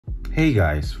Hey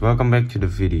guys, welcome back to the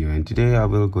video, and today I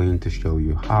will going to show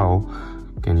you how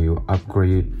can you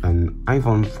upgrade an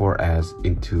iPhone 4S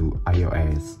into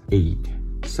iOS 8.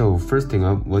 So first thing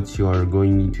up, what you are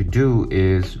going to do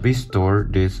is restore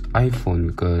this iPhone,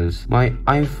 because my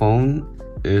iPhone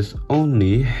is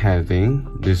only having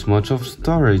this much of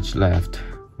storage left,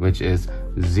 which is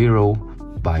 0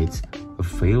 bytes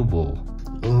available.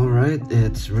 Alright,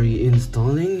 it's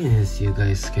reinstalling as you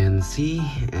guys can see,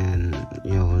 and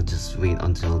you'll just wait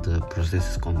until the process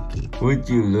is complete. Would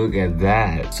you look at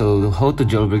that? So how to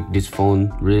jailbreak this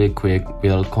phone really quick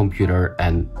without computer,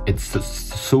 and it's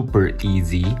super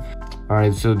easy.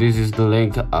 Alright, so this is the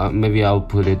link. Maybe I'll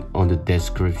put it on the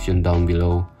description down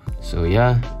below. So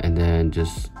yeah, and then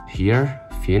just here,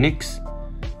 Phoenix,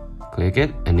 click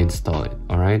it and install it.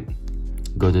 Alright,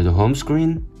 go to the home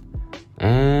screen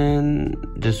and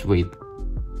just wait.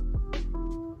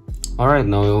 Alright,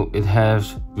 now it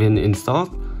has been installed.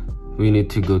 We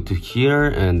need to go to here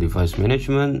and device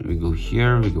management. We go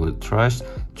here, we go to trust.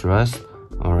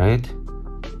 Alright,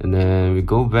 and then we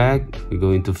go back, we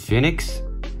go into Phoenix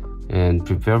and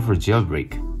prepare for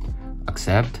jailbreak.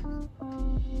 Accept,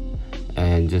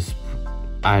 and just,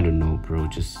 I don't know bro,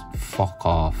 just fuck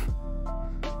off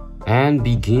and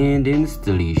begin the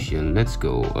installation. Let's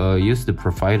go. Use the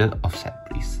provided offset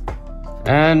please.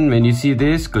 And when you see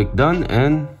this, click done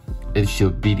and it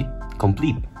should be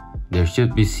complete. There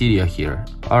should be Cydia here.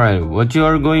 Alright, what you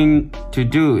are going to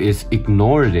do is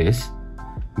ignore this,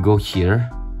 go here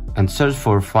and search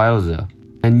for FileZilla,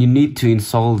 and you need to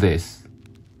install this.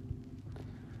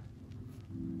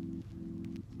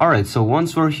 Alright, so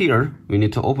once we're here, we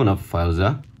need to open up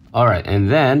FileZilla. Alright, and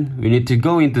then we need to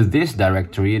go into this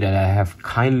directory that I have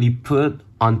kindly put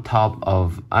on top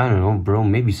of, I don't know bro,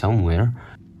 maybe somewhere.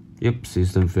 Yep,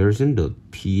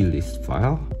 SystemVersion.plist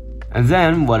file. And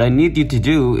then what I need you to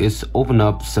do is open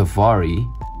up Safari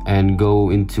and go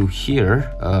into here,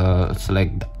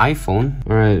 select the iPhone.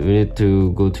 Alright, we need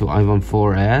to go to iPhone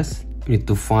 4S. We need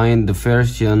to find the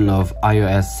version of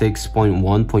iOS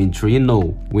 6.1.3.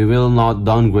 No, we will not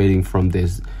downgrading from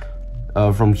this.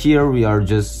 From here, we are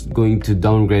just going to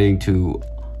downgrading to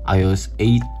iOS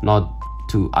 8, not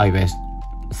to iOS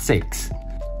 6.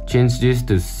 Change this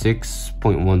to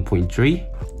 6.1.3.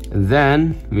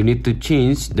 Then we need to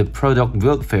change the product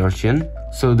build version.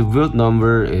 So the build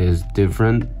number is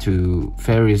different to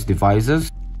various devices.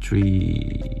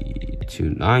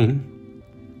 329,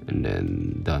 and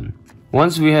then done.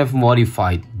 Once we have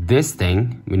modified this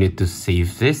thing, we need to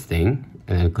save this thing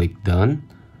and then click done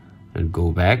and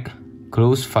go back.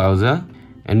 Close FileZilla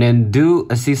and then do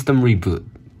a system reboot.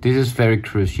 This is very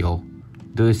crucial.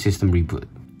 Do a system reboot.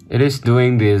 It is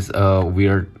doing this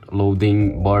weird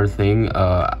loading bar thing.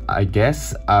 I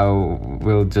guess I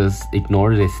will just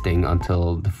ignore this thing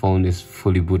until the phone is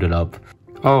fully booted up.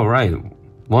 Alright,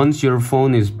 once your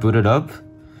phone is booted up,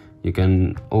 you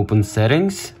can open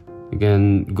settings, you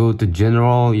can go to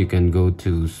general, you can go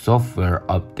to software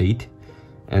update.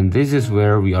 And this is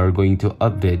where we are going to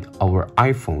update our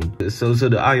iPhone. So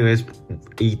the iOS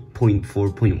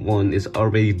 8.4.1 is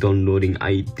already downloading.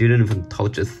 I didn't even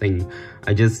touch a thing.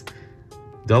 I just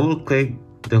double click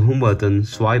the home button,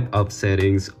 swipe up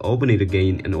settings, open it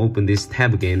again and open this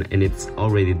tab again, and it's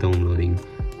already downloading.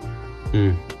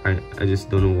 I just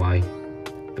don't know why.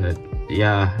 But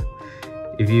yeah,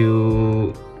 if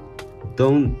you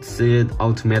don't see it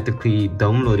automatically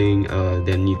downloading,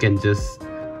 then you can just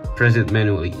press it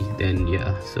manually. Then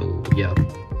yeah, so yeah.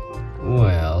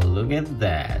 Well, look at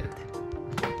that.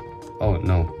 Oh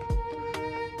no,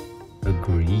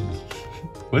 agree.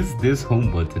 What's this home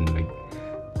button like?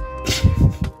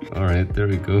 Alright, there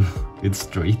we go. It's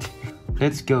straight.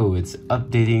 Let's go. It's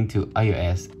updating to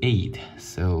iOS 8,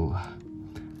 so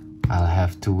I'll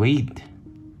have to wait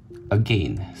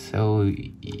again. So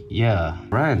yeah,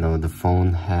 right now the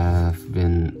phone have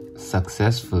been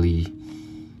successfully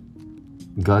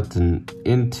gotten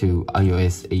into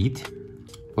iOS 8.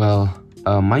 Well,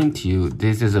 mind you,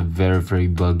 this is a very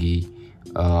buggy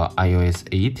iOS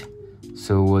 8.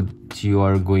 So what you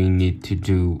are going to need to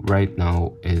do right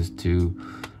now is to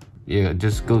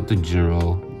just go to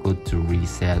general, go to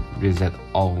reset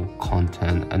all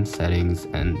content and settings,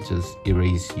 and just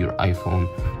erase your iPhone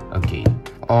again.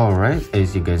 Alright,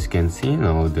 as you guys can see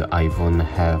now, the iPhone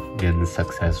have been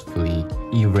successfully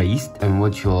erased, and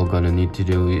what you're gonna need to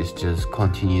do is just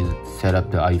continue to set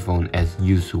up the iPhone as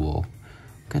usual.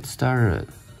 Get started.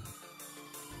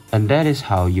 And that is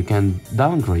how you can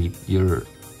downgrade your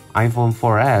iPhone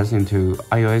 4S into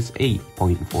iOS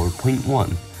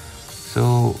 8.4.1.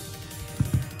 So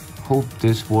hope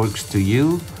this works to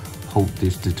you, hope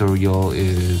this tutorial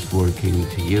is working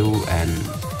to you, and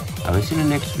I will see you in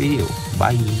the next video.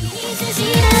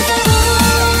 Bye.